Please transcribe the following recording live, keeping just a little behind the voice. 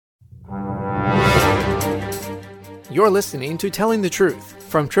You're listening to Telling the Truth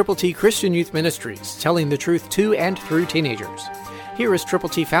from Triple T Christian Youth Ministries, telling the truth to and through teenagers. Here is Triple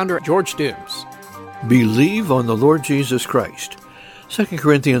T founder George Dooms. Believe on the Lord Jesus Christ. 2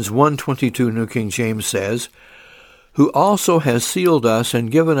 Corinthians 1:22 New King James says, who also has sealed us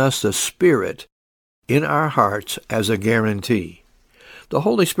and given us the Spirit in our hearts as a guarantee. The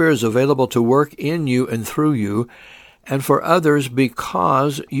Holy Spirit is available to work in you and through you and for others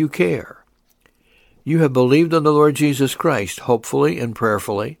because you care. You have believed on the Lord Jesus Christ, hopefully and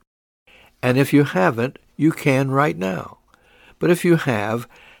prayerfully, and if you haven't, you can right now. But if you have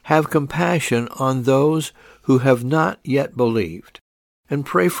compassion on those who have not yet believed, and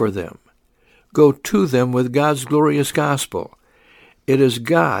pray for them. Go to them with God's glorious gospel. It is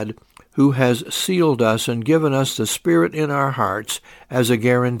God who has sealed us and given us the Spirit in our hearts as a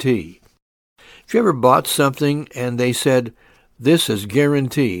guarantee. Have you ever bought something and they said, this is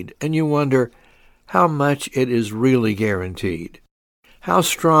guaranteed, and you wonder how much it is really guaranteed? How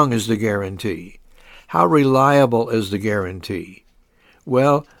strong is the guarantee? How reliable is the guarantee?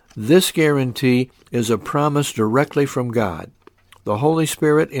 Well, this guarantee is a promise directly from God. The Holy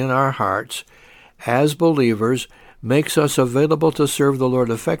Spirit in our hearts, as believers, makes us available to serve the Lord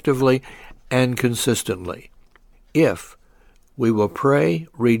effectively and consistently. If we will pray,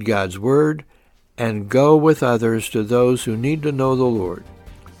 read God's Word, and go with others to those who need to know the Lord.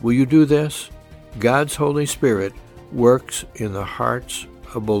 Will you do this? God's Holy Spirit works in the hearts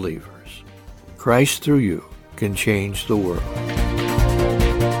of believers. Christ through you can change the world.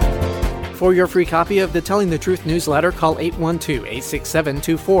 For your free copy of the Telling the Truth newsletter, call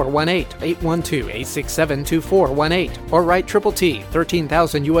 812-867-2418, 812-867-2418, or write Triple T,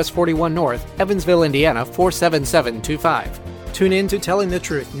 13,000 U.S. 41 North, Evansville, Indiana, 47725. Tune in to Telling the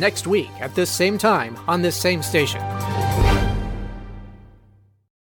Truth next week at this same time on this same station.